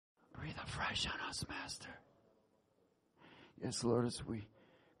afresh on us, Master. Yes, Lord, as we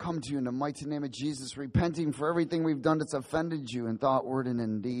come to you in the mighty name of Jesus, repenting for everything we've done that's offended you in thought, word, and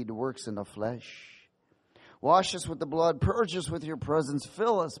in deed, works in the flesh. Wash us with the blood. Purge us with your presence.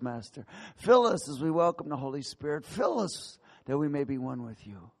 Fill us, Master. Fill us as we welcome the Holy Spirit. Fill us that we may be one with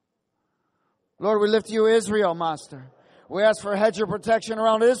you. Lord, we lift you, Israel, Master. We ask for a hedge of protection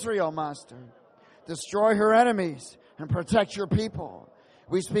around Israel, Master. Destroy her enemies and protect your people.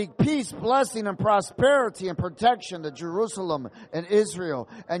 We speak peace, blessing, and prosperity and protection to Jerusalem and Israel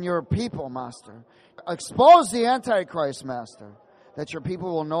and your people, Master. Expose the Antichrist, Master, that your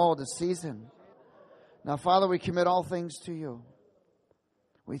people will know the season. Now, Father, we commit all things to you.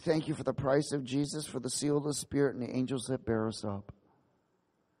 We thank you for the price of Jesus, for the seal of the Spirit, and the angels that bear us up.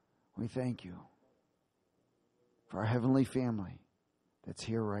 We thank you for our heavenly family that's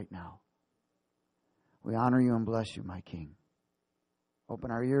here right now. We honor you and bless you, my King. Open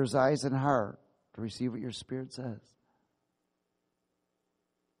our ears, eyes, and heart to receive what your Spirit says.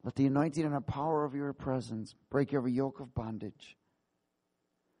 Let the anointing and the power of your presence break every yoke of bondage.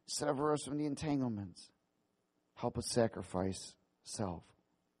 Sever us from the entanglements. Help us sacrifice self.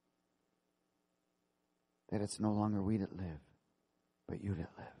 That it's no longer we that live, but you that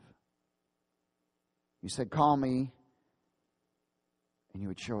live. You said, call me, and you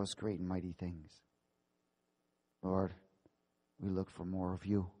would show us great and mighty things. Lord, we look for more of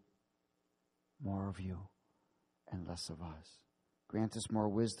you, and less of us. Grant us more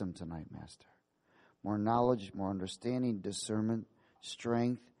wisdom tonight, Master. More knowledge, more understanding, discernment,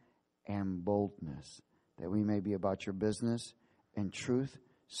 strength, and boldness, that we may be about your business in truth,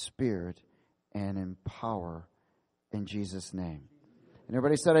 spirit, and in power, in Jesus' name. And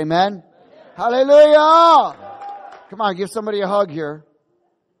everybody said amen? Hallelujah! Come on, give somebody a hug here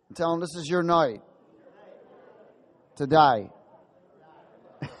and tell them this is your night to die.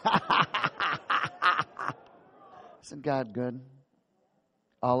 Isn't God good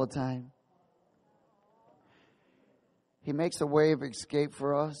all the time? He makes a way of escape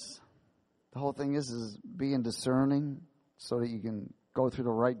for us. The whole thing is being discerning so that you can go through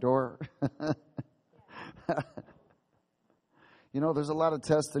the right door. You know, there's a lot of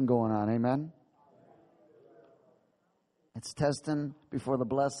testing going on. Amen? It's testing before the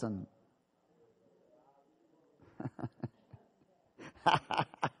blessing.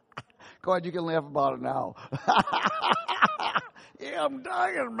 Go ahead, you can laugh about it now. Yeah, I'm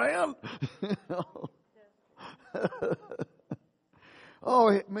dying, man.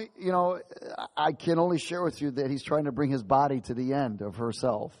 Oh, you know, I can only share with you that he's trying to bring his body to the end of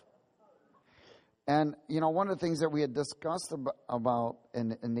herself. And, you know, one of the things that we had discussed about in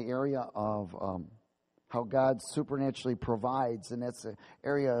the area of how God supernaturally provides, and that's the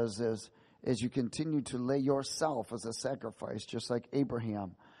area as you continue to lay yourself as a sacrifice, just like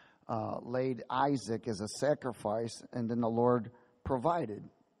Abraham laid Isaac as a sacrifice, and then the Lord provided.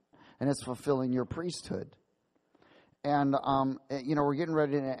 And it's fulfilling your priesthood. And, you know, we're getting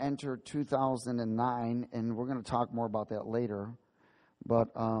ready to enter 2009, and we're going to talk more about that later. But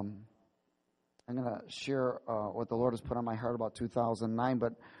I'm going to share what the Lord has put on my heart about 2009,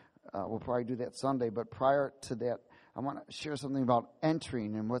 but we'll probably do that Sunday. But prior to that, I want to share something about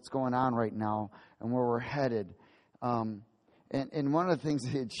entering and what's going on right now and where we're headed. And one of the things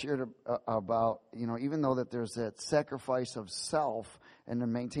he had shared about, you know, even though that there's that sacrifice of self and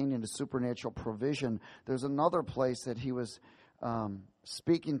then maintaining the supernatural provision, there's another place that he was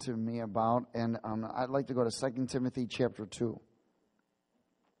speaking to me about, and I'd like to go to 2 Timothy chapter 2.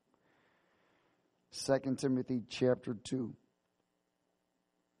 2 Timothy chapter 2.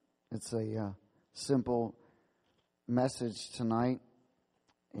 It's a simple message tonight,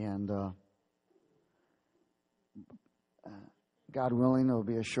 and God willing, it will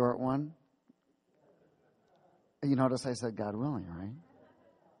be a short one. You notice I said God willing, right?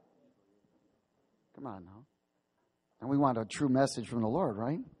 Come on now. And we want a true message from the Lord,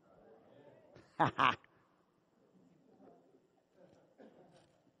 right?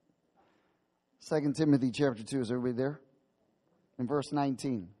 2 Timothy chapter 2, is everybody there? In verse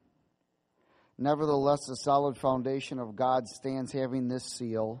 19. Nevertheless, the solid foundation of God stands, having this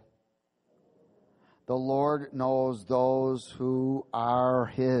seal. The Lord knows those who are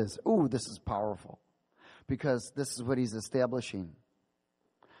His. Ooh, this is powerful. Because this is what He's establishing.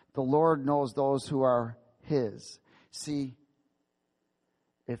 The Lord knows those who are His. See,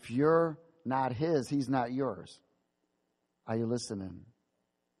 if you're not His, He's not yours. Are you listening?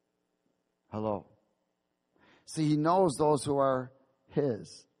 Hello. See, He knows those who are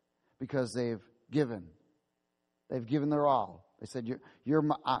His because they've given. They've given their all. They said,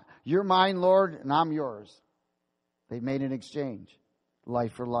 you're mine, Lord, and I'm yours. They've made an exchange.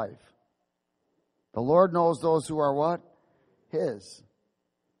 Life for life. The Lord knows those who are what? His.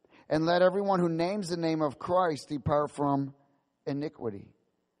 And let everyone who names the name of Christ depart from iniquity.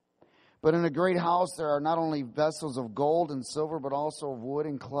 But in a great house there are not only vessels of gold and silver, but also of wood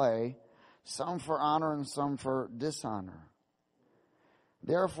and clay, some for honor and some for dishonor.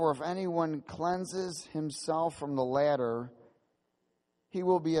 Therefore, if anyone cleanses himself from the latter, he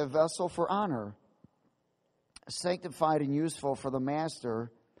will be a vessel for honor, sanctified and useful for the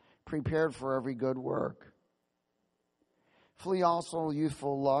master, prepared for every good work. Flee also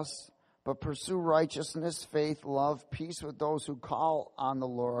youthful lusts, but pursue righteousness, faith, love, peace with those who call on the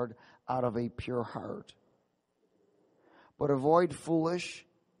Lord out of a pure heart. But avoid foolish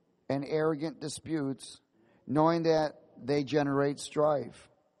and arrogant disputes, knowing that they generate strife.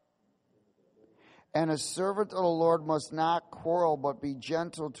 And a servant of the Lord must not quarrel, but be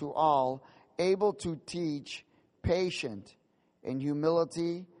gentle to all, able to teach, patient, in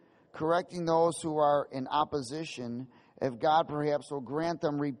humility, correcting those who are in opposition, if God perhaps will grant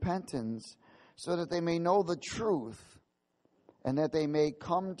them repentance, so that they may know the truth, and that they may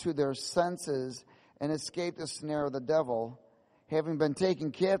come to their senses and escape the snare of the devil, having been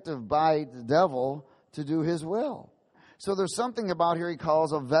taken captive by the devil to do his will. So there's something about here he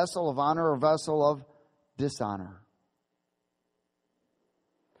calls a vessel of honor or a vessel of dishonor.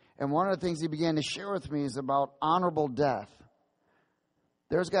 And one of the things he began to share with me is about honorable death.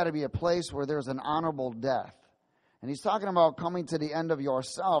 There's got to be a place where there's an honorable death. And he's talking about coming to the end of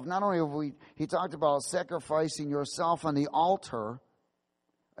yourself. Not only have he talked about sacrificing yourself on the altar,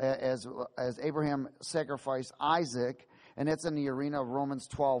 as Abraham sacrificed Isaac, and it's in the arena of Romans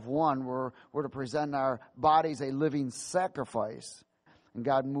 12:1, where we're to present our bodies a living sacrifice. And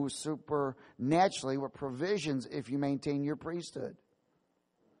God moves supernaturally with provisions if you maintain your priesthood.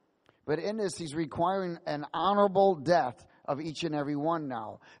 But in this, he's requiring an honorable death of each and every one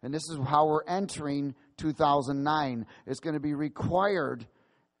now. And this is how we're entering 2009. It's going to be required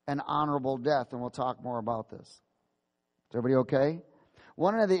an honorable death, and we'll talk more about this. Is everybody okay?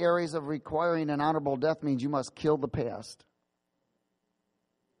 One of the areas of requiring an honorable death means you must kill the past.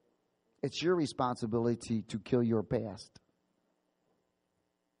 It's your responsibility to kill your past.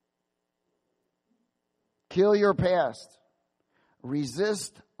 Kill your past.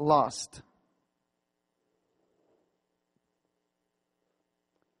 Resist lust.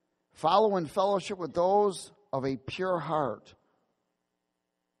 Follow in fellowship with those of a pure heart.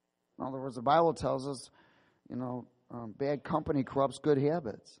 In other words, the Bible tells us, bad company corrupts good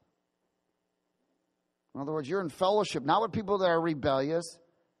habits. In other words, you're in fellowship, not with people that are rebellious,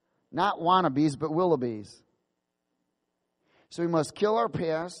 not wannabes, but willabes. So we must kill our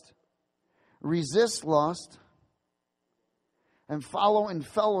past, resist lust, and follow in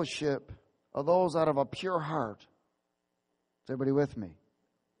fellowship of those out of a pure heart. Is everybody with me?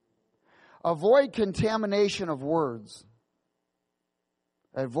 Avoid contamination of words.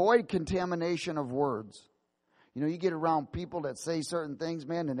 Avoid contamination of words. You get around people that say certain things,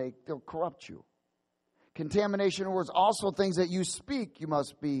 man, and they'll corrupt you. Contamination of words. Also things that you speak, you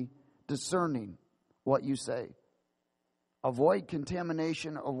must be discerning what you say. Avoid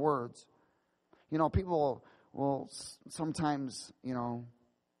contamination of words. People will sometimes,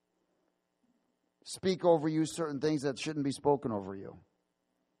 speak over you certain things that shouldn't be spoken over you.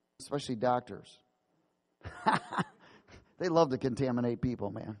 Especially doctors. They love to contaminate people,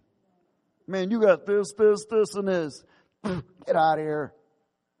 man. Man, you got this, and this. Get out of here.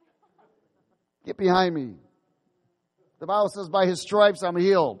 Get behind me. The Bible says, by his stripes I'm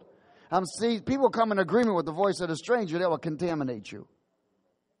healed. I'm seeing people come in agreement with the voice of the stranger that will contaminate you.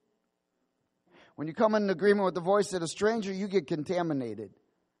 When you come in agreement with the voice of the stranger, you get contaminated.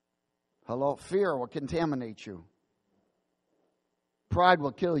 Hello? Fear will contaminate you. Pride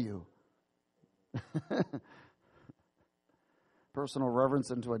will kill you. Personal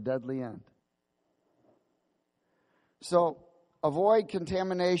reverence into a deadly end. So, avoid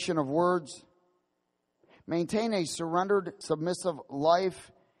contamination of words. Maintain a surrendered, submissive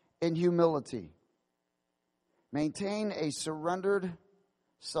life in humility. Maintain a surrendered,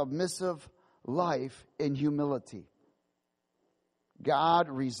 submissive life in humility. God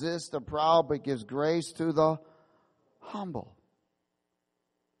resists the proud, but gives grace to the humble.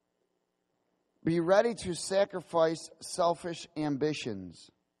 Be ready to sacrifice selfish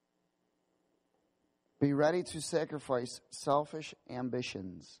ambitions. Be ready to sacrifice selfish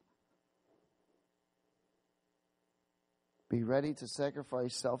ambitions. Be ready to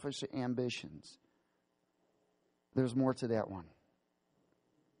sacrifice selfish ambitions. There's more to that one.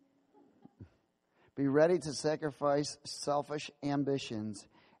 Be ready to sacrifice selfish ambitions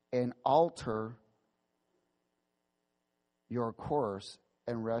and alter your course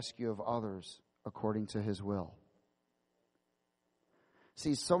and rescue of others according to His will.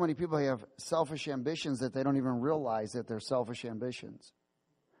 See, so many people have selfish ambitions that they don't even realize that they're selfish ambitions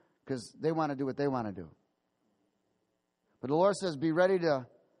because they want to do what they want to do. But the Lord says, be ready to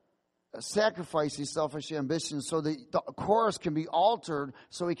sacrifice these selfish ambitions so that the course can be altered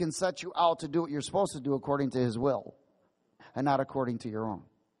so He can set you out to do what you're supposed to do according to His will and not according to your own.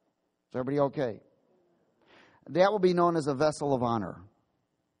 Is everybody okay? That will be known as a vessel of honor.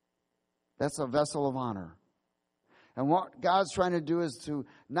 That's a vessel of honor. And what God's trying to do is to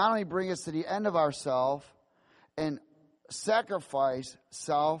not only bring us to the end of ourself and sacrifice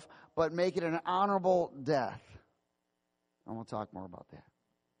self, but make it an honorable death. And we'll talk more about that.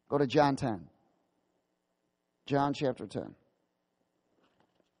 Go to John 10. John chapter 10.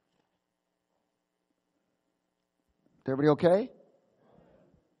 Everybody okay?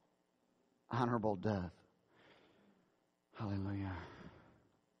 Honorable death. Hallelujah.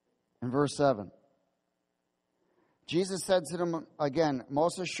 In verse 7. Jesus said to them again,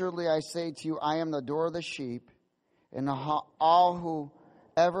 most assuredly I say to you, I am the door of the sheep, and all who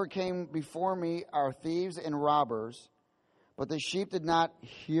ever came before me are thieves and robbers, but the sheep did not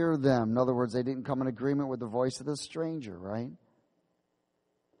hear them. In other words, they didn't come in agreement with the voice of the stranger, right?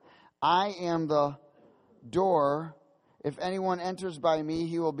 I am the door. If anyone enters by me,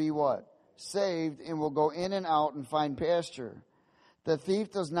 he will be what? Saved, and will go in and out and find pasture. The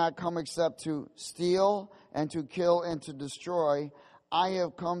thief does not come except to steal and to kill and to destroy. I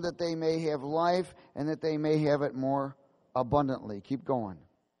have come that they may have life and that they may have it more abundantly. Keep going.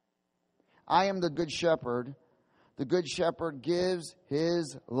 I am the good shepherd. The good shepherd gives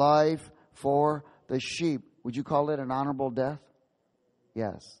his life for the sheep. Would you call it an honorable death?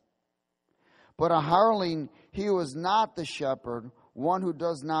 Yes. But a hireling, he who is not the shepherd, one who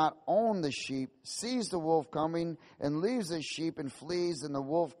does not own the sheep, sees the wolf coming and leaves the sheep and flees, and the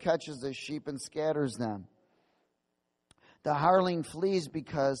wolf catches the sheep and scatters them. The hireling flees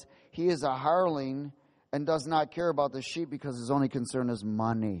because he is a hireling and does not care about the sheep because his only concern is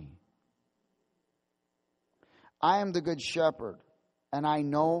money. I am the good shepherd, and I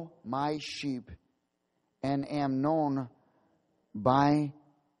know my sheep and am known by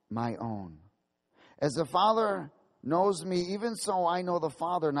my own. As the Father knows me, even so I know the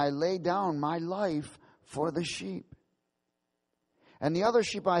Father, and I lay down my life for the sheep. And the other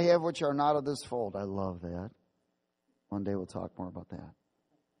sheep I have which are not of this fold. I love that. One day we'll talk more about that.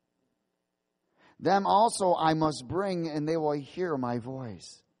 Them also I must bring, and they will hear my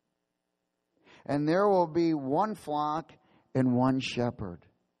voice. And there will be one flock and one shepherd.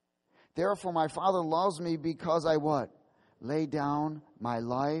 Therefore my Father loves me because I what? Lay down my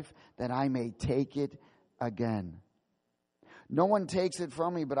life that I may take it again. No one takes it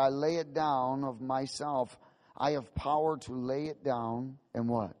from me, but I lay it down of myself. I have power to lay it down and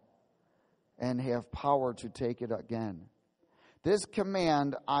what? And have power to take it again. This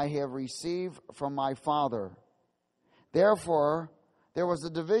command I have received from my Father. Therefore, there was a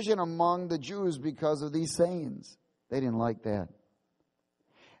division among the Jews because of these sayings. They didn't like that.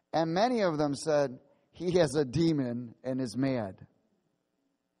 And many of them said, he has a demon and is mad.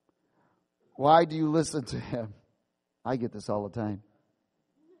 Why do you listen to him? I get this all the time.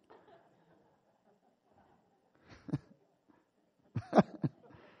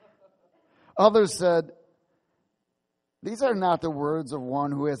 Others said, these are not the words of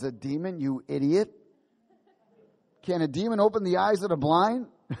one who has a demon, you idiot. Can a demon open the eyes of the blind?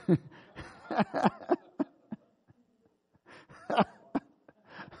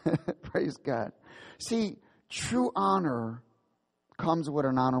 Praise God. See, true honor comes with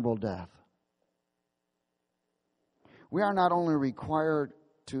an honorable death. We are not only required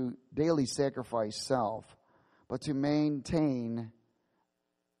to daily sacrifice self, but to maintain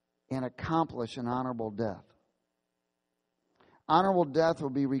and accomplish an honorable death. Honorable death will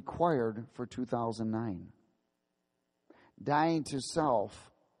be required for 2009. Dying to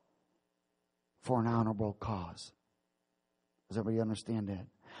self for an honorable cause. Does everybody understand that?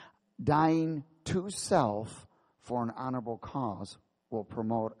 Dying to self for an honorable cause will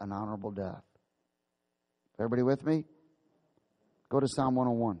promote an honorable death. Everybody with me? Go to Psalm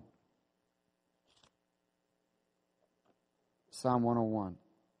 101. Psalm 101.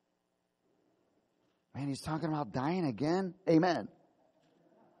 Man, he's talking about dying again? Amen.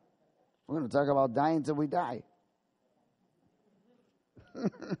 We're going to talk about dying until we die.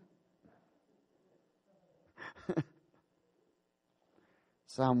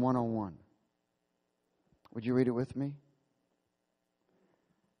 Psalm 101. Would you read it with me?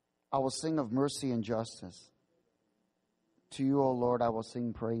 I will sing of mercy and justice. To you, O Lord, I will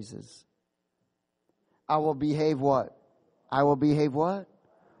sing praises. I will behave what? I will behave what?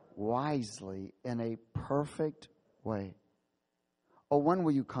 wisely in a perfect way. Oh, when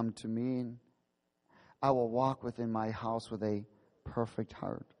will you come to me? And I will walk within my house with a perfect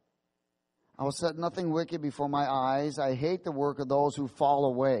heart. I will set nothing wicked before my eyes. I hate the work of those who fall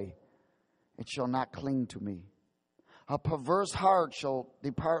away. It shall not cling to me. A perverse heart shall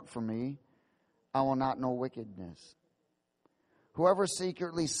depart from me. I will not know wickedness. Whoever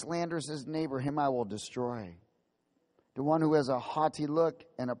secretly slanders his neighbor, him I will destroy. The one who has a haughty look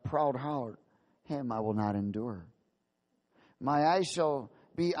and a proud heart, him I will not endure. My eyes shall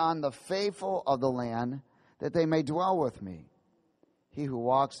be on the faithful of the land, that they may dwell with me. He who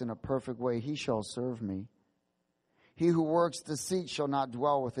walks in a perfect way, he shall serve me. He who works deceit shall not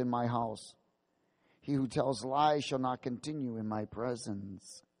dwell within my house. He who tells lies shall not continue in my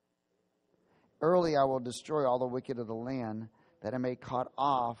presence. Early I will destroy all the wicked of the land, that I may cut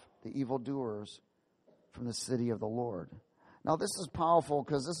off the evildoers from the city of the Lord. Now this is powerful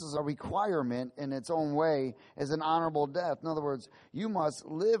because this is a requirement in its own way as an honorable death. In other words, you must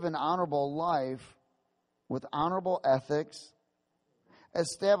live an honorable life with honorable ethics,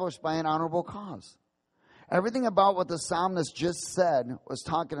 established by an honorable cause. Everything about what the psalmist just said was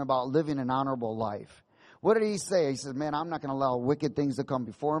talking about living an honorable life. What did he say? He said, man, I'm not going to allow wicked things to come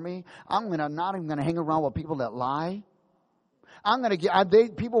before me. I'm not even going to hang around with people that lie.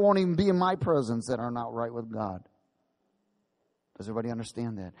 People won't even be in my presence that are not right with God. Does everybody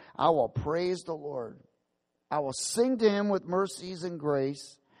understand that? I will praise the Lord. I will sing to him with mercies and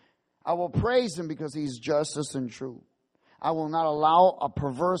grace. I will praise him because he's justice and true. I will not allow a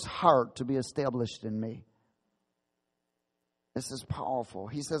perverse heart to be established in me. This is powerful.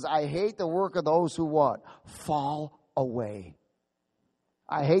 He says, I hate the work of those who what? Fall away.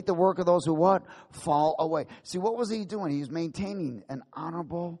 I hate the work of those who what? Fall away. See, what was he doing? He was maintaining an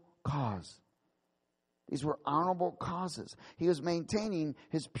honorable cause. These were honorable causes. He was maintaining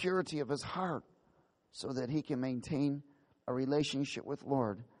his purity of his heart so that he can maintain a relationship with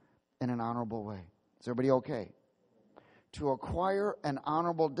Lord in an honorable way. Is everybody okay? To acquire an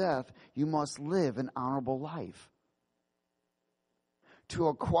honorable death, you must live an honorable life. To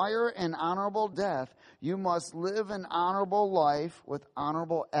acquire an honorable death, you must live an honorable life with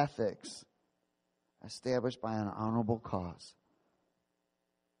honorable ethics, established by an honorable cause.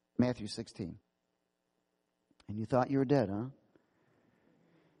 Matthew 16. And you thought you were dead, huh?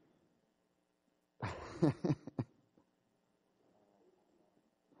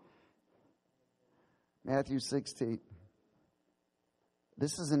 Matthew 16.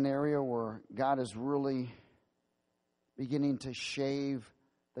 This is an area where God is really beginning to shave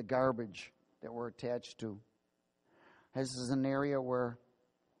the garbage that we're attached to. This is an area where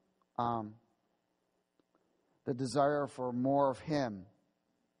the desire for more of him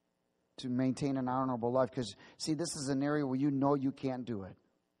to maintain an honorable life. Because, see, this is an area where you know you can't do it.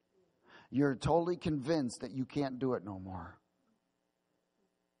 You're totally convinced that you can't do it no more.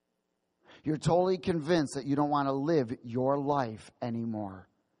 You're totally convinced that you don't want to live your life anymore.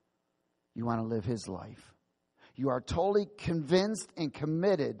 You want to live his life. You are totally convinced and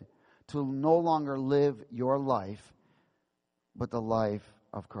committed to no longer live your life, but the life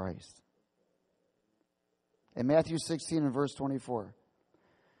of Christ. In Matthew 16 and verse 24,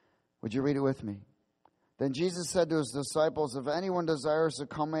 would you read it with me? Then Jesus said to his disciples, if anyone desires to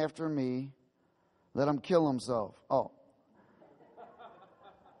come after me, let him kill himself. Oh.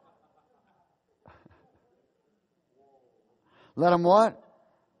 Let him what?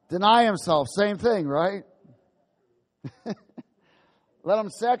 Deny himself. Same thing, right? Let him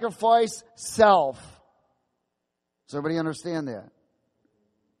sacrifice self. Does everybody understand that?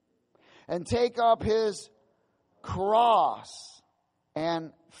 And take up his cross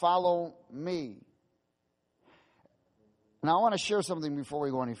and follow me. Now I want to share something before we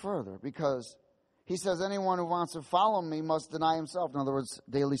go any further, because he says anyone who wants to follow me must deny himself. In other words,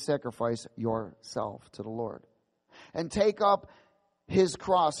 daily sacrifice yourself to the Lord. And take up his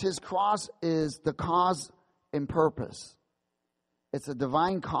cross. His cross is the cause and purpose. It's a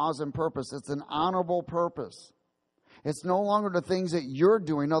divine cause and purpose. It's an honorable purpose. It's no longer the things that you're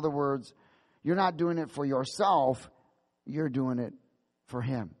doing. In other words, you're not doing it for yourself. You're doing it for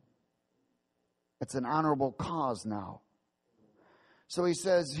him. It's an honorable cause now. So he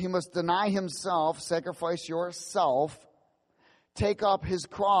says he must deny himself, sacrifice yourself, take up his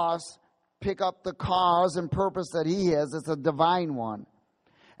cross, pick up the cause and purpose that he has. It's a divine one.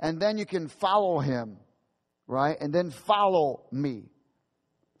 And then you can follow him, right? And then follow me.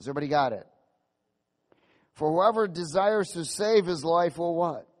 Has everybody got it? For whoever desires to save his life will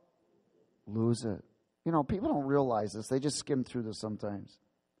what? Lose it. You know, people don't realize this. They just skim through this sometimes.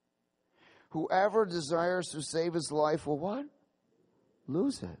 Whoever desires to save his life will what?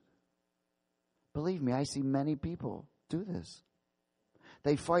 Lose it. Believe me, I see many people do this.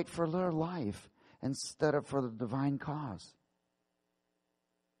 They fight for their life instead of for the divine cause.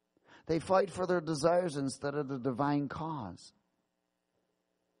 They fight for their desires instead of the divine cause.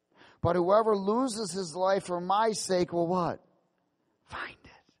 But whoever loses his life for my sake will what? Find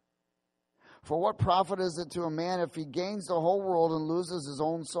it. For what profit is it to a man if he gains the whole world and loses his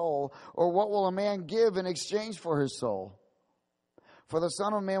own soul? Or what will a man give in exchange for his soul? For the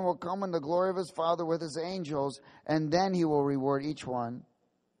Son of Man will come in the glory of his Father with his angels, and then he will reward each one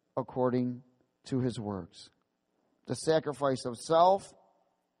according to his works. The sacrifice of self,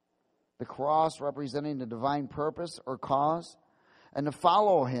 the cross representing the divine purpose or cause, and to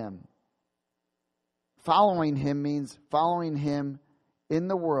follow him. Following him means following him in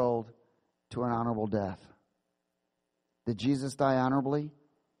the world to an honorable death. Did Jesus die honorably?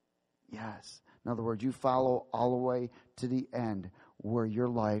 Yes. In other words, you follow all the way to the end where your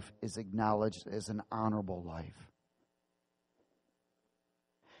life is acknowledged as an honorable life.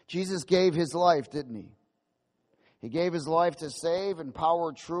 Jesus gave his life, didn't he? He gave his life to save,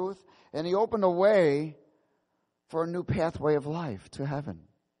 empower truth, and he opened a way for a new pathway of life to heaven.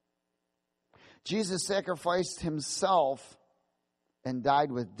 Jesus sacrificed himself and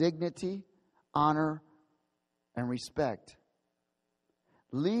died with dignity, honor, and respect,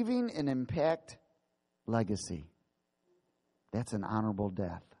 leaving an impact legacy. That's an honorable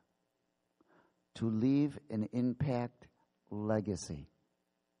death. To leave an impact legacy.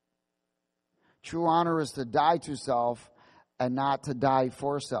 True honor is to die to self and not to die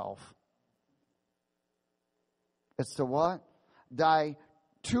for self. It's to what? Die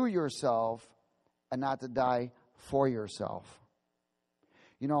to yourself and not to die for yourself.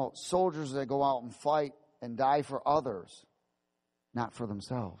 You know, soldiers that go out and fight and die for others, not for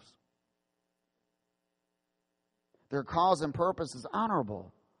themselves. Their cause and purpose is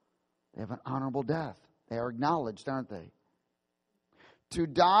honorable. They have an honorable death. They are acknowledged, aren't they? To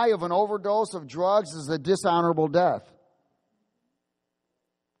die of an overdose of drugs is a dishonorable death.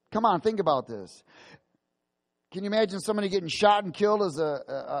 Come on, think about this. Can you imagine somebody getting shot and killed as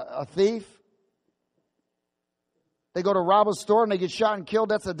a thief? They go to rob a store and they get shot and killed.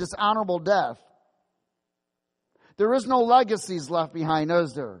 That's a dishonorable death. There is no legacies left behind,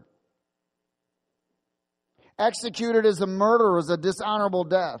 is there? Executed as a murderer is a dishonorable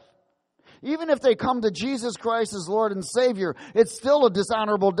death. Even if they come to Jesus Christ as Lord and Savior, it's still a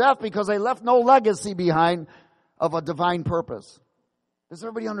dishonorable death because they left no legacy behind of a divine purpose. Does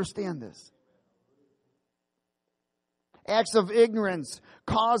everybody understand this? Acts of ignorance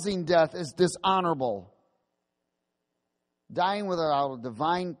causing death is dishonorable. Dying without a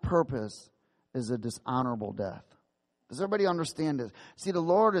divine purpose is a dishonorable death. Does everybody understand this? See, the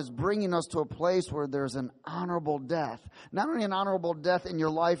Lord is bringing us to a place where there's an honorable death. Not only an honorable death in your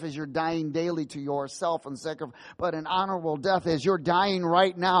life as you're dying daily to yourself and sacrifice, but an honorable death as you're dying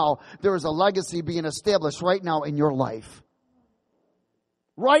right now. There is a legacy being established right now in your life.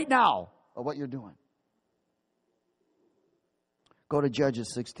 Right now of what you're doing. Go to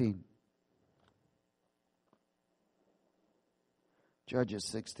Judges 16. Judges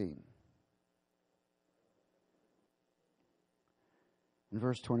 16. In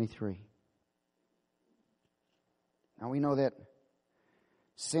verse 23. Now we know that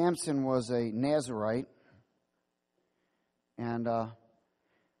Samson was a Nazirite, and the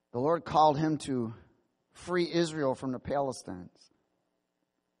Lord called him to free Israel from the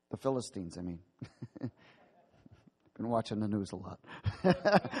Philistines, I mean. Been watching the news a lot.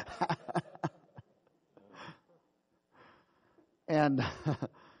 And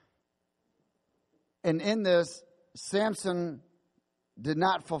in this, Samson did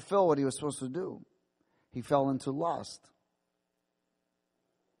not fulfill what he was supposed to do. He fell into lust.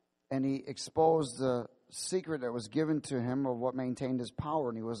 And he exposed the secret that was given to him of what maintained his power,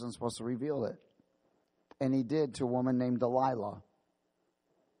 and he wasn't supposed to reveal it. And he did to a woman named Delilah.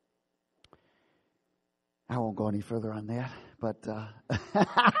 I won't go any further on that, but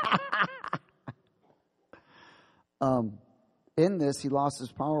in this, he lost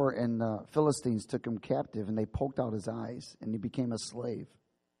his power, and the Philistines took him captive, and they poked out his eyes, and he became a slave.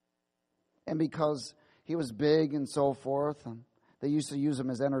 And because he was big and so forth, and they used to use him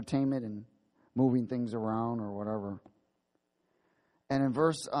as entertainment and moving things around or whatever. And in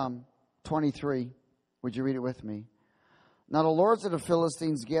verse 23, would you read it with me? Now the lords of the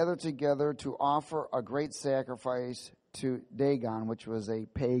Philistines gathered together to offer a great sacrifice to Dagon, which was a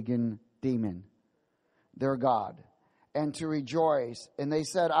pagan demon, their god, and to rejoice. And they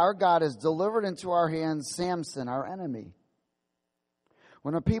said, our God has delivered into our hands Samson, our enemy.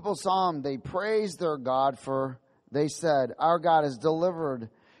 When the people saw him, they praised their God, for they said, our God has delivered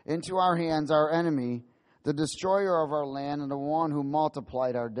into our hands our enemy, the destroyer of our land, and the one who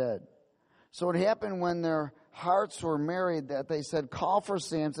multiplied our dead. So it happened when their hearts were merry that they said, call for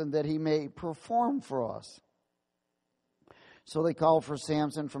Samson that he may perform for us. So they called for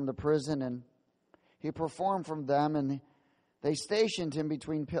Samson from the prison, and he performed for them, and they stationed him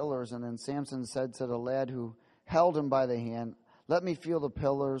between pillars. And then Samson said to the lad who held him by the hand, let me feel the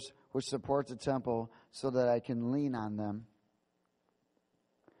pillars which support the temple so that I can lean on them.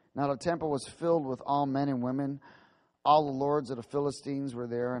 Now the temple was filled with all men and women. All the lords of the Philistines were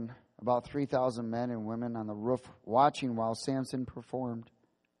there, and about 3,000 men and women on the roof watching while Samson performed.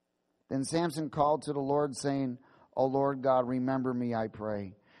 Then Samson called to the Lord, saying, O Lord God, remember me, I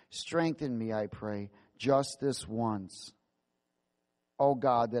pray. Strengthen me, I pray, just this once. O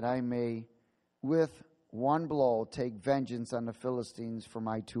God, that I may with one blow take vengeance on the Philistines for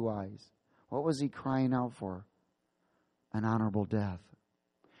my 2 eyes. What was he crying out for? An honorable death.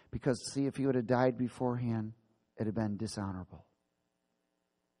 Because, see, if he would have died beforehand, it would have been dishonorable.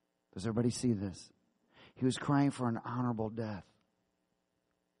 Does everybody see this? He was crying for an honorable death.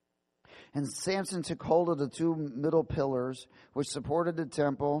 And Samson took hold of the 2 middle pillars which supported the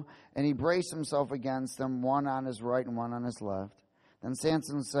temple, and he braced himself against them, one on his right and one on his left. Then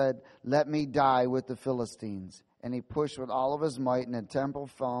Samson said, let me die with the Philistines. And he pushed with all of his might, and the temple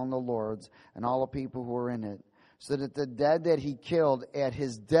fell on the lords and all the people who were in it, so that the dead that he killed at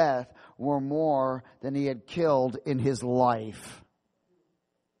his death were more than he had killed in his life.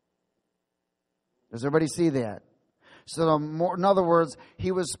 Does everybody see that? So in other words,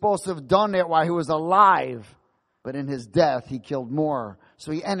 he was supposed to have done that while he was alive, but in his death he killed more.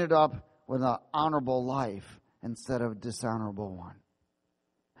 So he ended up with an honorable life instead of a dishonorable one.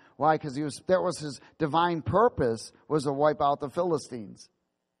 Why? Because that was his divine purpose, was to wipe out the Philistines.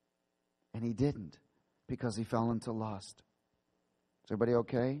 And he didn't, because he fell into lust. Is everybody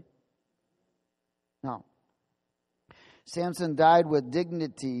okay? Now, Samson died with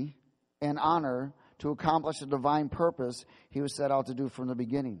dignity and honor to accomplish the divine purpose he was set out to do from the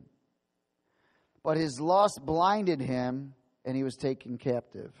beginning. But his lust blinded him, and he was taken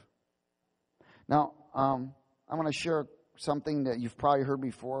captive. Now, I'm going to share something that you've probably heard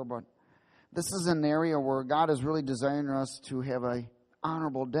before, but this is an area where God is really desiring us to have an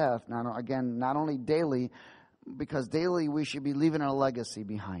honorable death. Now, again, not only daily, because daily we should be leaving a legacy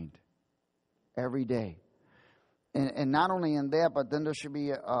behind every day. And not only in that, but then there should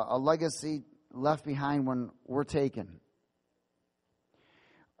be a legacy left behind when we're taken.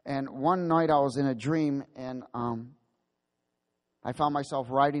 And one night I was in a dream, and I found myself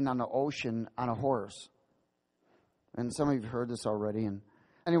riding on the ocean on a horse. And some of you have heard this already. And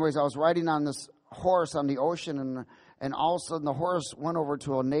anyways, I was riding on this horse on the ocean, and all of a sudden the horse went over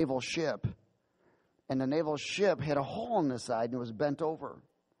to a naval ship. And the naval ship had a hole in the side, and it was bent over.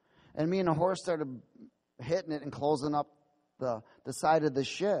 And me and the horse started hitting it and closing up the side of the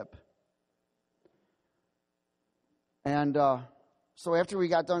ship. And so after we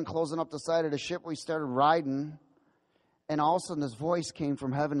got done closing up the side of the ship, we started riding. And all of a sudden this voice came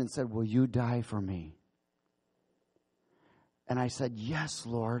from heaven and said, will you die for me? And I said, yes,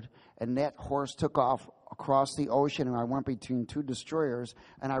 Lord. And that horse took off across the ocean, and I went between 2 destroyers,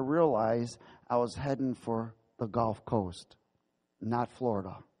 and I realized I was heading for the Gulf Coast, not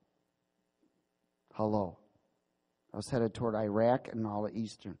Florida. Hello. I was headed toward Iraq and all the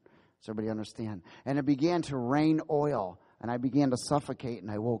eastern. Does everybody understand? And it began to rain oil, and I began to suffocate, and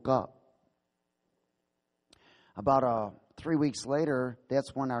I woke up. About 3 weeks later,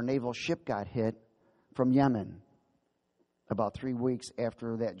 that's when our naval ship got hit from Yemen. About 3 weeks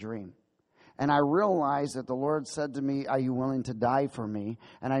after that dream. And I realized that the Lord said to me, are you willing to die for me?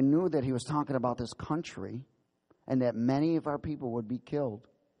 And I knew that he was talking about this country, and that many of our people would be killed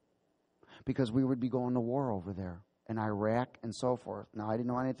because we would be going to war over there in Iraq and so forth. Now, I didn't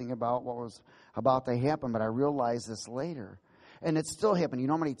know anything about what was about to happen, but I realized this later. And it's still happening. You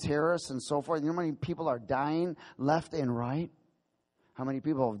know how many terrorists and so forth? You know how many people are dying left and right? How many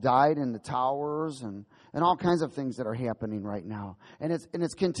people have died in the towers and all kinds of things that are happening right now. And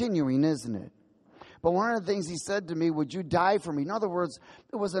it's continuing, isn't it? But one of the things he said to me, would you die for me? In other words,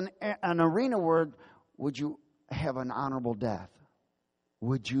 it was an arena word, would you have an honorable death?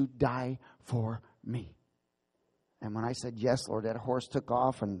 Would you die for me? And when I said, yes, Lord, that horse took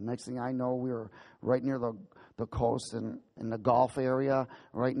off. And next thing I know, we were right near the coast and in the Gulf area,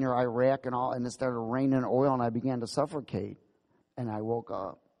 right near Iraq and all. And it started raining oil, and I began to suffocate. And I woke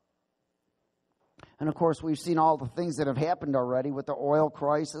up. And of course, we've seen all the things that have happened already with the oil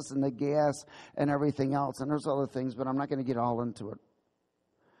crisis and the gas and everything else. And there's other things, but I'm not going to get all into it.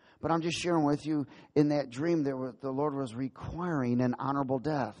 But I'm just sharing with you, in that dream, the Lord was requiring an honorable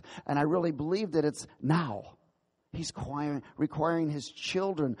death. And I really believe that it's now. He's requiring His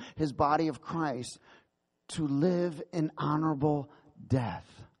children, His body of Christ, to live an honorable death.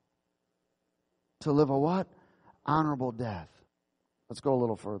 To live a what? Honorable death. Let's go a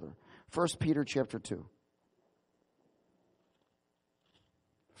little further. 1 Peter chapter 2.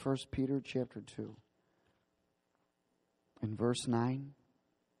 1 Peter chapter 2. In verse 9.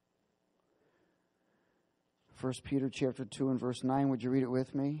 1 Peter chapter 2 and verse 9. Would you read it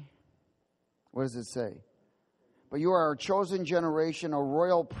with me? What does it say? But you are a chosen generation, a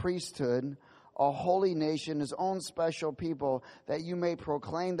royal priesthood, a holy nation, His own special people, that you may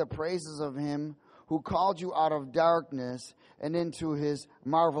proclaim the praises of Him who called you out of darkness and into His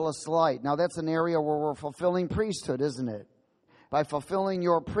marvelous light. Now that's an area where we're fulfilling priesthood, isn't it? By fulfilling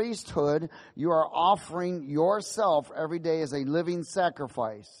your priesthood, you are offering yourself every day as a living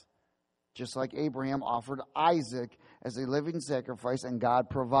sacrifice. Just like Abraham offered Isaac as a living sacrifice, and God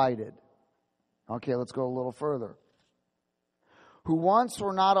provided. Okay, let's go a little further. Who once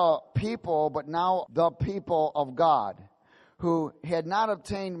were not a people, but now the people of God. Who had not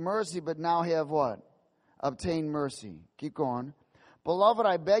obtained mercy, but now have what? Obtained mercy. Keep going. Beloved,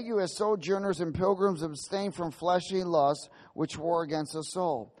 I beg you as sojourners and pilgrims, abstain from fleshly lusts which war against the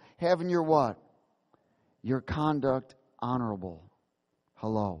soul. Having your what? Your conduct honorable.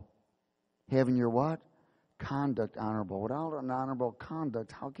 Hello. Having your what? Conduct honorable. Without an honorable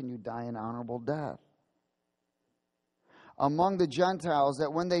conduct, how can you die an honorable death? Among the Gentiles,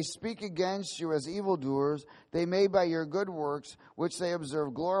 that when they speak against you as evildoers, they may by your good works, which they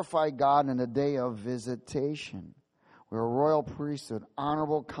observe, glorify God in the day of visitation. We're a royal priesthood.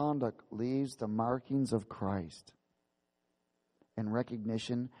 Honorable conduct leaves the markings of Christ, and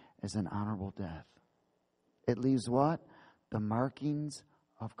recognition as an honorable death. It leaves what? The markings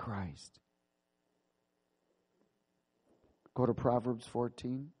of Christ. Go to Proverbs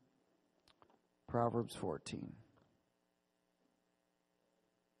 14. Proverbs 14.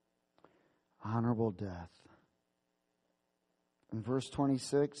 Honorable death. In verse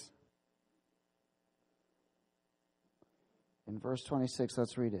 26. In verse 26,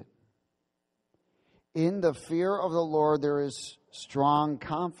 let's read it. In the fear of the Lord there is strong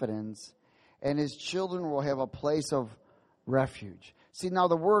confidence, and His children will have a place of refuge. See, now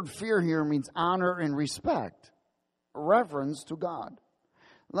the word fear here means honor and respect. Reverence to God.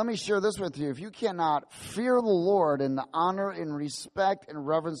 Let me share this with you. If you cannot fear the Lord and the honor and respect and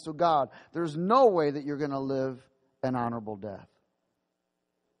reverence to God, there's no way that you're going to live an honorable death.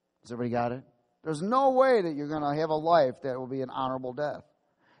 Has everybody got it? There's no way that you're going to have a life that will be an honorable death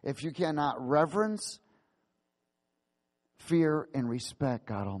if you cannot reverence, fear, and respect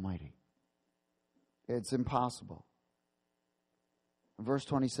God Almighty. It's impossible. Verse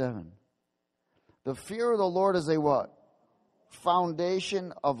 27. The fear of the Lord is a what?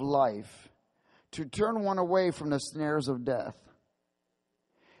 Foundation of life, to turn one away from the snares of death.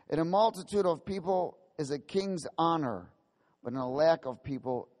 In a multitude of people is a king's honor, but in a lack of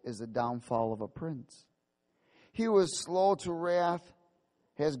people is the downfall of a prince. He who is slow to wrath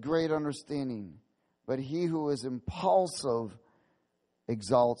has great understanding, but he who is impulsive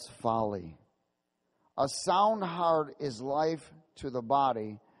exalts folly. A sound heart is life to the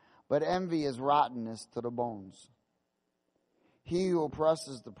body, but envy is rottenness to the bones. He who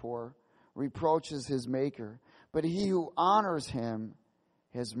oppresses the poor reproaches his maker, but he who honors him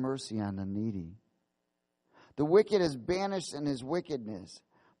has mercy on the needy. The wicked is banished in his wickedness,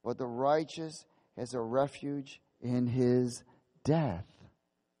 but the righteous has a refuge in his death.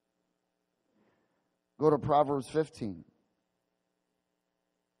 Go to Proverbs 15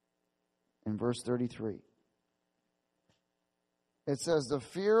 in verse 33. It says, the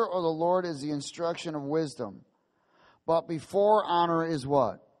fear of the Lord is the instruction of wisdom, but before honor is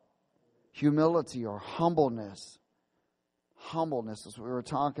what? Humility or humbleness. Humbleness is what we were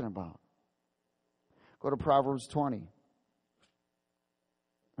talking about. Go to Proverbs 20.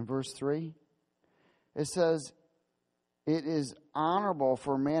 In verse 3, it says, it is honorable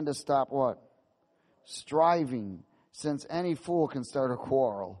for a man to stop what? Striving, since any fool can start a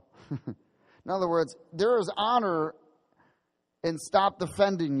quarrel. In other words, there is honor in stop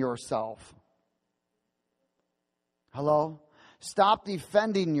defending yourself. Hello? Stop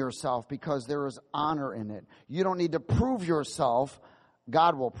defending yourself because there is honor in it. You don't need to prove yourself.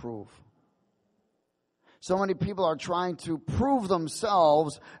 God will prove. So many people are trying to prove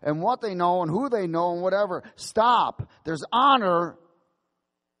themselves and what they know and who they know and whatever. Stop. There's honor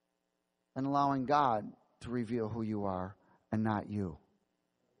in allowing God to reveal who you are and not you.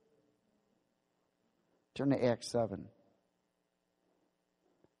 Turn to Acts 7.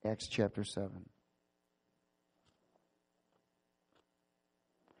 Acts chapter 7.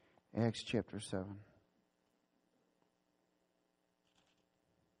 Acts chapter 7.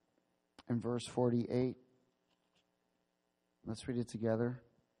 And verse 48. Let's read it together.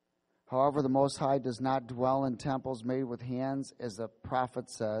 However, the Most High does not dwell in temples made with hands, as the prophet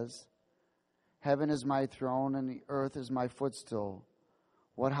says. Heaven is my throne, and the earth is my footstool.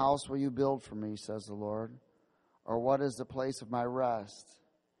 What house will you build for me, says the Lord? Or what is the place of my rest?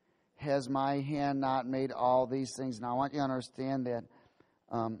 Has my hand not made all these things? Now, I want you to understand that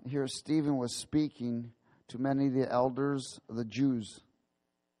here Stephen was speaking to many of the elders of the Jews,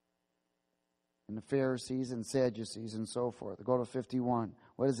 and the Pharisees and Sadducees and so forth. Go to 51.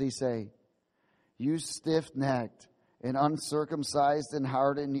 What does he say? You stiff-necked and uncircumcised in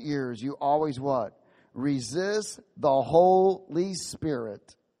heart and ears, you always what? Resist the Holy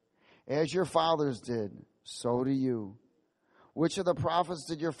Spirit. As your fathers did, so do you. Which of the prophets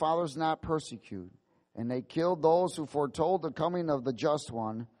did your fathers not persecute? And they killed those who foretold the coming of the just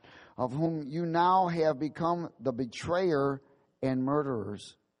one, of whom you now have become the betrayer and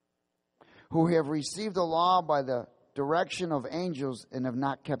murderers, who have received the law by the direction of angels and have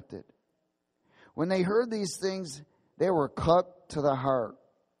not kept it. When they heard these things, they were cut to the heart.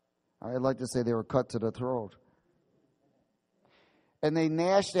 I'd like to say they were cut to the throat. And they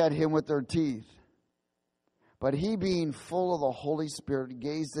gnashed at him with their teeth. But he, being full of the Holy Spirit,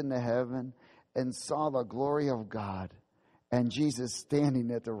 gazed into heaven and saw the glory of God and Jesus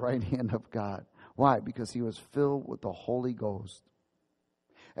standing at the right hand of God. Why? Because he was filled with the Holy Ghost.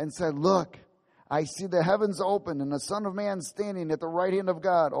 And said, look, I see the heavens open and the Son of Man standing at the right hand of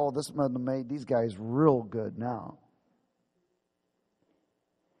God. Oh, this must have made these guys real good now.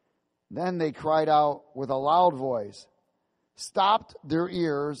 Then they cried out with a loud voice, stopped their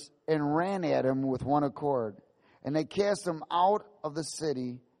ears, and ran at him with one accord. And they cast him out of the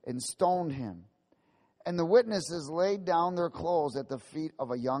city and stoned him. And the witnesses laid down their clothes at the feet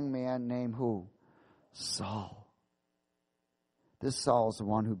of a young man named who? Saul. This Saul is the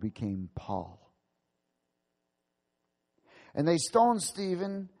one who became Paul. And they stoned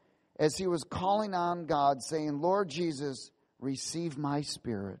Stephen as he was calling on God, saying, Lord Jesus, receive my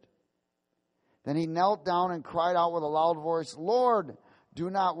spirit. Then he knelt down and cried out with a loud voice, Lord,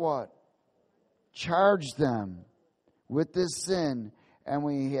 do not what? Charge them with this sin. And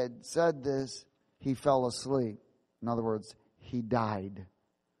when he had said this, he fell asleep. In other words, he died.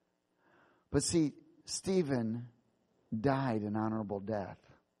 But see, Stephen died an honorable death,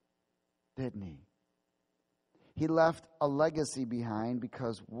 didn't he? He left a legacy behind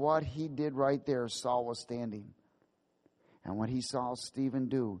because what he did right there, Saul was standing. And what he saw Stephen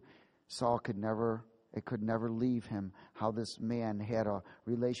do, Saul could never leave him. How this man had a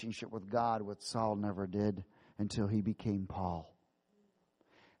relationship with God, what Saul never did until he became Paul.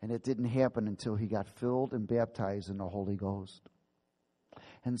 And it didn't happen until he got filled and baptized in the Holy Ghost.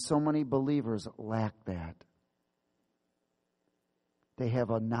 And so many believers lack that. They have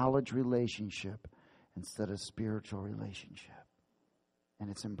a knowledge relationship instead of spiritual relationship. And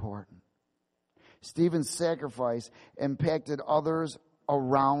it's important. Stephen's sacrifice impacted others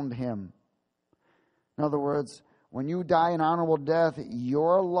around him. In other words, when you die an honorable death,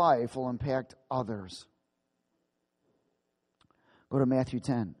 your life will impact others. Go to Matthew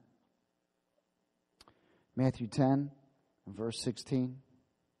 10. Matthew 10, verse 16.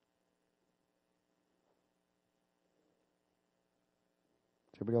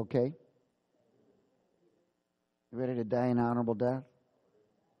 Is everybody okay? You ready to die an honorable death?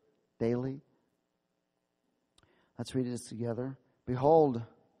 Daily? Let's read this together. Behold,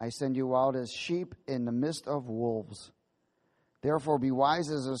 I send you out as sheep in the midst of wolves. Therefore be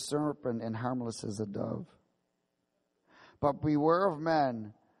wise as a serpent and harmless as a dove. But beware of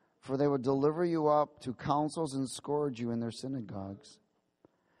men, for they will deliver you up to councils and scourge you in their synagogues.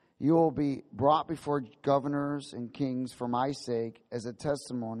 You will be brought before governors and kings for my sake as a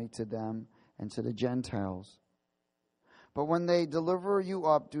testimony to them and to the Gentiles. But when they deliver you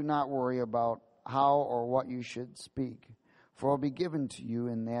up, do not worry about how or what you should speak, for it will be given to you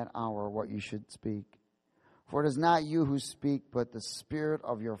in that hour what you should speak. For it is not you who speak, but the Spirit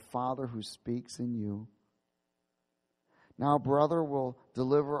of your Father who speaks in you. Now brother will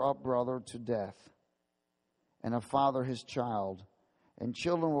deliver up brother to death, and a father his child, and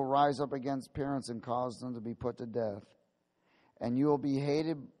children will rise up against parents and cause them to be put to death. And you will be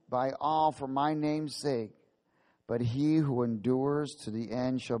hated by all for my name's sake, but he who endures to the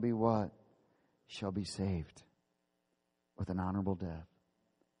end shall be what? Shall be saved with an honorable death.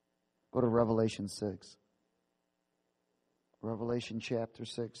 Go to Revelation 6. Revelation chapter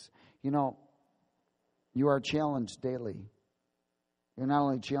 6. You know, you are challenged daily You're not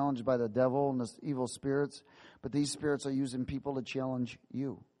only challenged by the devil and the evil spirits, but these spirits are using people to challenge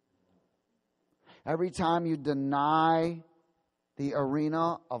you. Every time you deny the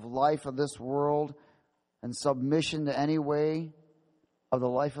arena of life of this world and submission to any way of the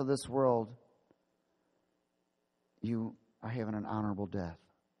life of this world, you are having an honorable death.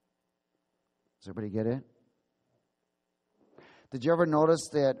 Does everybody get it? Did you ever notice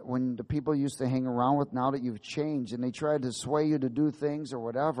that when the people you used to hang around with, now that you've changed and they try to sway you to do things or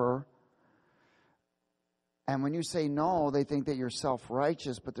whatever, and when you say no, they think that you're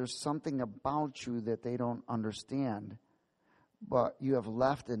self-righteous, but there's something about you that they don't understand. But you have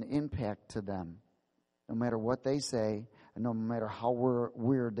left an impact to them, no matter what they say, and no matter how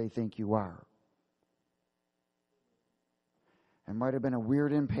weird they think you are. It might have been a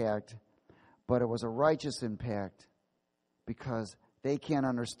weird impact, but it was a righteous impact because they can't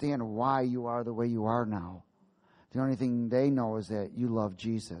understand why you are the way you are now. The only thing they know is that you love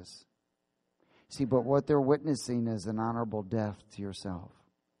Jesus. See, but what they're witnessing is an honorable death to yourself.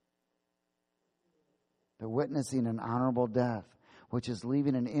 They're witnessing an honorable death, which is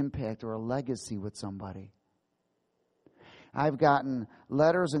leaving an impact or a legacy with somebody. I've gotten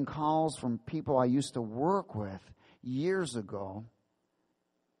letters and calls from people I used to work with years ago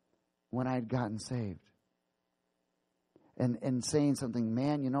when I had gotten saved. And saying something,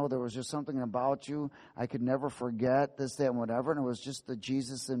 man, you know, there was just something about you I could never forget, this, that, and whatever. And it was just the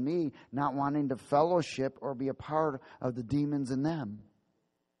Jesus in me not wanting to fellowship or be a part of the demons in them.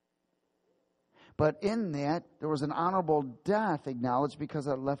 But in that, there was an honorable death acknowledged because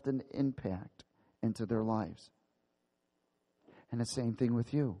it left an impact into their lives. And the same thing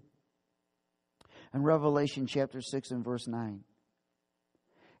with you. In Revelation chapter 6 and verse 9.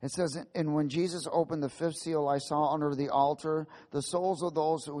 It says, and when Jesus opened the fifth seal, I saw under the altar the souls of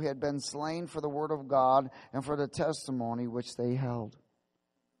those who had been slain for the word of God and for the testimony which they held.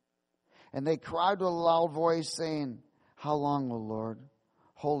 And they cried with a loud voice, saying, how long, O Lord,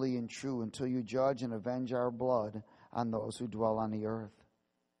 holy and true, until you judge and avenge our blood on those who dwell on the earth?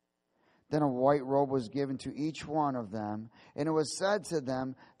 Then a white robe was given to each one of them, and it was said to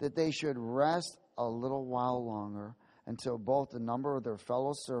them that they should rest a little while longer, until both the number of their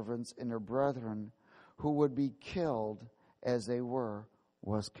fellow servants and their brethren who would be killed as they were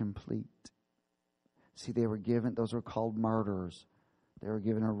was complete. See, they were given, those were called martyrs. They were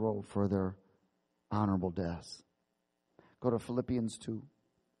given a robe for their honorable deaths. Go to Philippians 2.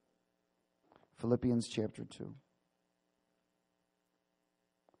 Philippians chapter 2.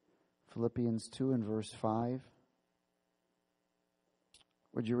 Philippians 2 and verse 5.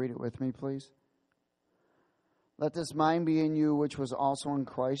 Would you read it with me, please? Let this mind be in you, which was also in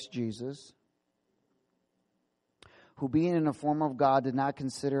Christ Jesus, who being in the form of God did not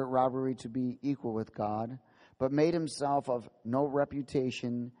consider it robbery to be equal with God, but made himself of no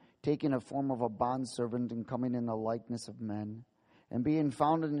reputation, taking a form of a bondservant and coming in the likeness of men. And being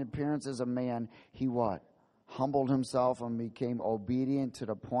found in appearance as a man, he what? Humbled himself and became obedient to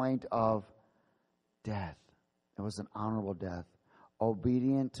the point of death. It was an honorable death.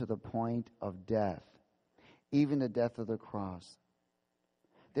 Obedient to the point of death. Even the death of the cross.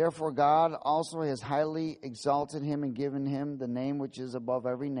 Therefore God also has highly exalted him and given him the name which is above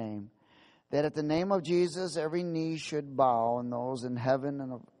every name, that at the name of Jesus every knee should bow, and those in heaven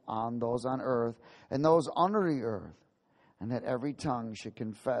and on those on earth and those under the earth, and that every tongue should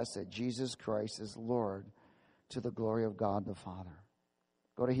confess that Jesus Christ is Lord, to the glory of God the Father.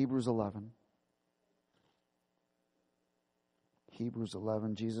 Go to Hebrews 11. Hebrews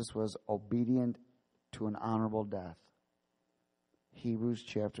 11. Jesus was obedient to an honorable death. Hebrews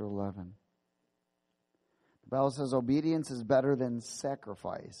chapter 11. The Bible says obedience is better than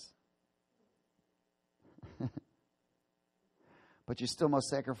sacrifice. But you still must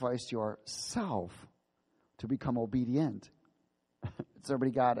sacrifice yourself to become obedient. Has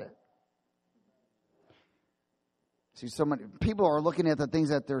everybody got it? See, so many people are looking at the things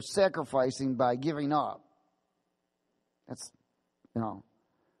that they're sacrificing by giving up. That's, well,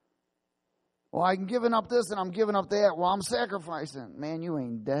 I'm giving up this and I'm giving up that. Well, I'm sacrificing. Man, you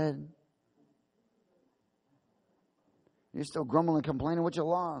ain't dead. You're still grumbling and complaining what you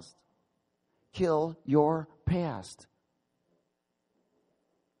lost. Kill your past.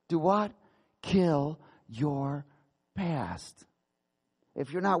 Do what? Kill your past.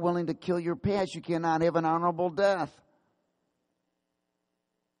 If you're not willing to kill your past, you cannot have an honorable death.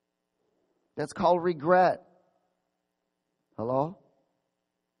 That's called regret. Hello?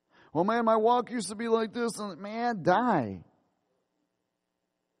 Well, man, my walk used to be like this. And man, die.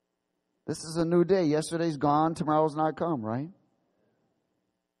 This is a new day. Yesterday's gone. Tomorrow's not come, right?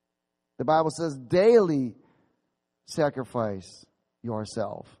 The Bible says daily sacrifice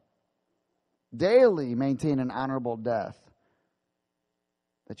yourself. Daily maintain an honorable death,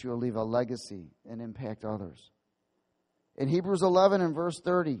 that you will leave a legacy and impact others. In Hebrews 11 and verse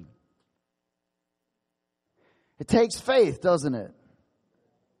 30, it takes faith, doesn't it?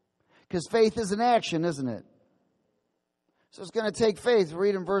 Because faith is an action, isn't it? So it's going to take faith.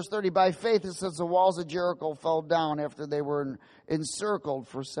 Read in verse 30. By faith, it says the walls of Jericho fell down after they were encircled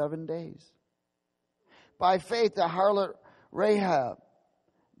for 7 days. By faith, the harlot Rahab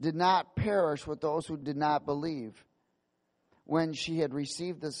did not perish with those who did not believe when she had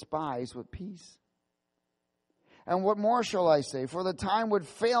received the spies with peace. And what more shall I say? For the time would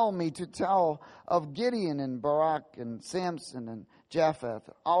fail me to tell of Gideon and Barak and Samson and Jephthah,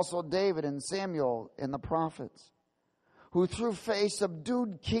 also David and Samuel and the prophets, who through faith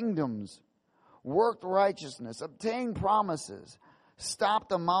subdued kingdoms, worked righteousness, obtained promises, stopped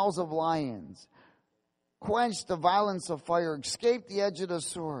the mouths of lions, quenched the violence of fire, escaped the edge of the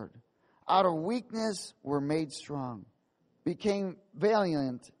sword, out of weakness were made strong, became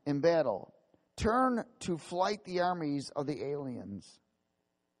valiant in battle, turned to flight the armies of the aliens.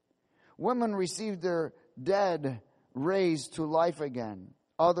 Women received their dead raised to life again.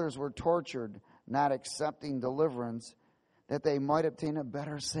 Others were tortured, not accepting deliverance, that they might obtain a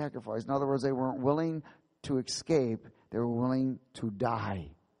better sacrifice. In other words, they weren't willing to escape. They were willing to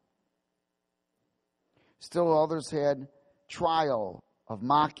die. Still others had trial of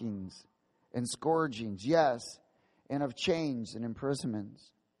mockings and scourgings, yes, and of chains and imprisonments.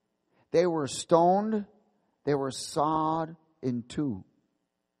 They were stoned. They were sawed in two.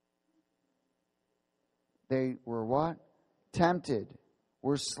 They were what? Tempted.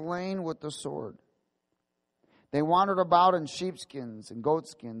 Were slain with the sword. They wandered about in sheepskins and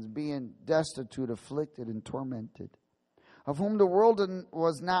goatskins, being destitute, afflicted, and tormented, of whom the world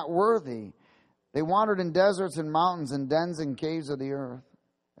was not worthy. They wandered in deserts and mountains and dens and caves of the earth.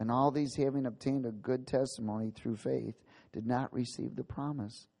 And all these, having obtained a good testimony through faith, did not receive the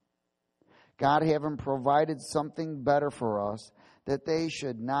promise. God having provided something better for us, that they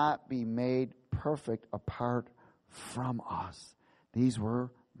should not be made perfect apart from us. These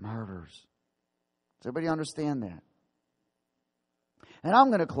were martyrs. Does everybody understand that? And I'm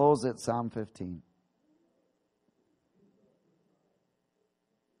going to close at Psalm 15.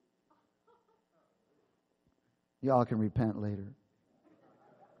 Y'all can repent later.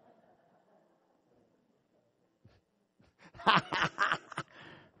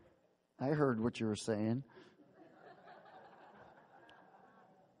 I heard what you were saying.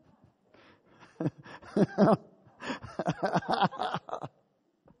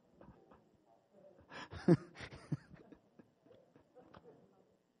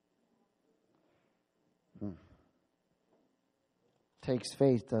 Takes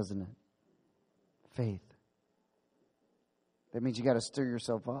faith, doesn't it? Faith. That means you got to stir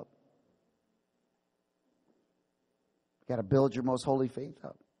yourself up. You got to build your most holy faith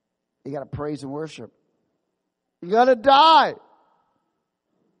up. You got to praise and worship. You got to die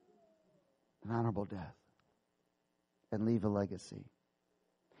an honorable death and leave a legacy.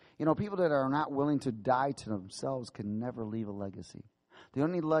 You know, people that are not willing to die to themselves can never leave a legacy. The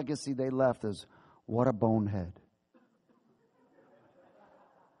only legacy they left is, what a bonehead.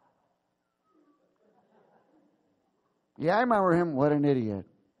 Yeah, I remember him. What an idiot.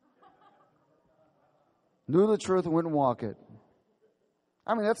 Knew the truth and wouldn't walk it.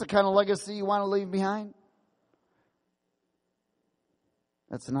 I mean, that's the kind of legacy you want to leave behind.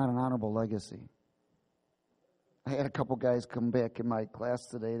 That's not an honorable legacy. I had a couple guys come back in my class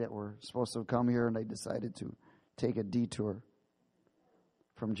today that were supposed to come here, and they decided to take a detour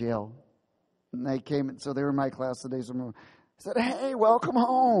from jail. And they came, so they were in my class today. So I said, hey, welcome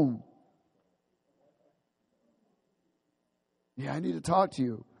home. Yeah, I need to talk to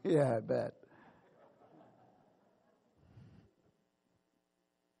you. Yeah, I bet.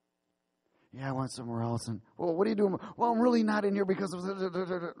 Yeah, I went somewhere else. And, well, what are you doing? Well, I'm really not in here because of...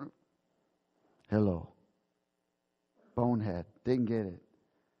 Hello. Bonehead. Didn't get it.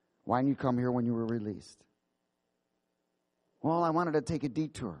 Why didn't you come here when you were released? Well, I wanted to take a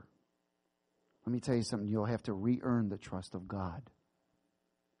detour. Let me tell you something. You'll have to re-earn the trust of God.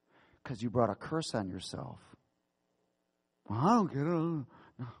 Because you brought a curse on yourself. Well, I don't get it. No.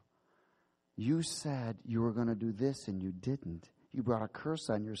 You said you were going to do this and you didn't. You brought a curse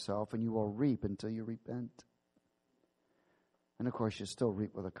on yourself, and you will reap until you repent. And of course, you still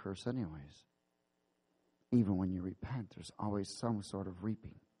reap with a curse anyways. Even when you repent, there's always some sort of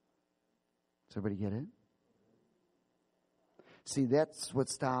reaping. Does everybody get it? See, that's what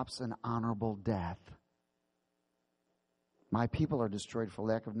stops an honorable death. My people are destroyed for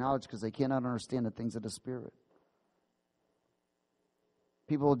lack of knowledge because they cannot understand the things of the Spirit.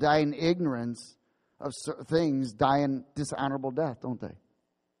 People who die in ignorance of things die in dishonorable death, don't they?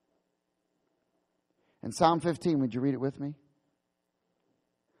 In Psalm 15, would you read it with me?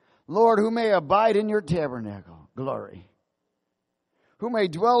 Lord, who may abide in your tabernacle, glory. Who may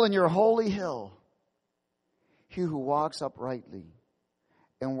dwell in your holy hill? He who walks uprightly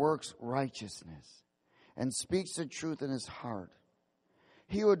and works righteousness and speaks the truth in his heart.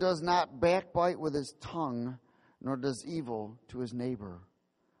 He who does not backbite with his tongue, nor does evil to his neighbor,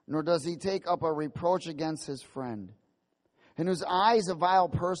 nor does he take up a reproach against his friend, in whose eyes a vile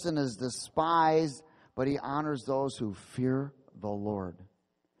person is despised, but he honors those who fear the Lord.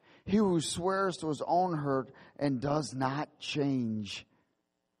 He who swears to his own hurt and does not change.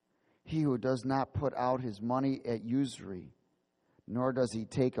 He who does not put out his money at usury, nor does he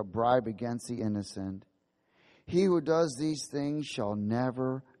take a bribe against the innocent. He who does these things shall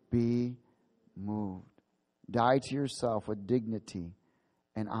never be moved. Die to yourself with dignity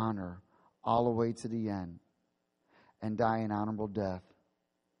and honor all the way to the end, and die an honorable death,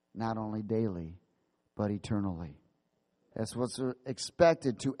 not only daily, but eternally. That's what's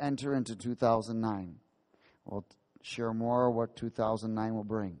expected to enter into 2009. We'll share more what 2009 will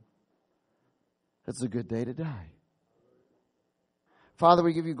bring. It's a good day to die. Father,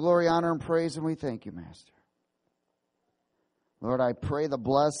 we give you glory, honor, and praise, and we thank you, Master. Lord, I pray the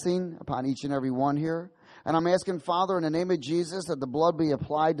blessing upon each and every one here. And I'm asking, Father, in the name of Jesus, that the blood be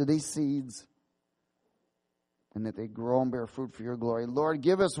applied to these seeds and that they grow and bear fruit for your glory. Lord,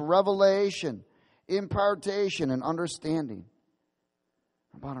 give us revelation, impartation, and understanding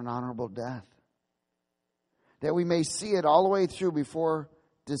about an honorable death, that we may see it all the way through before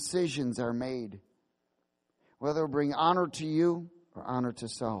decisions are made, whether it bring honor to you or honor to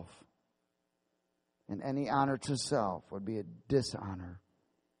self. And any honor to self would be a dishonor,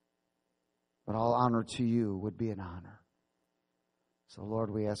 but all honor to you would be an honor. So,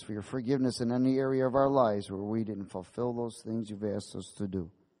 Lord, we ask for your forgiveness in any area of our lives where we didn't fulfill those things you've asked us to do.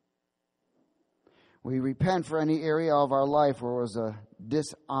 We repent for any area of our life where it was a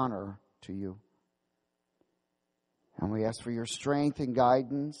dishonor to you. And we ask for your strength and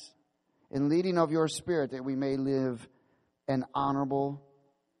guidance and leading of your Spirit, that we may live an honorable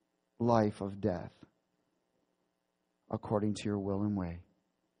life of death according to your will and way.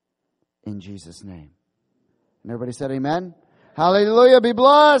 In Jesus' name. And everybody said amen. Hallelujah. Be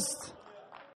blessed.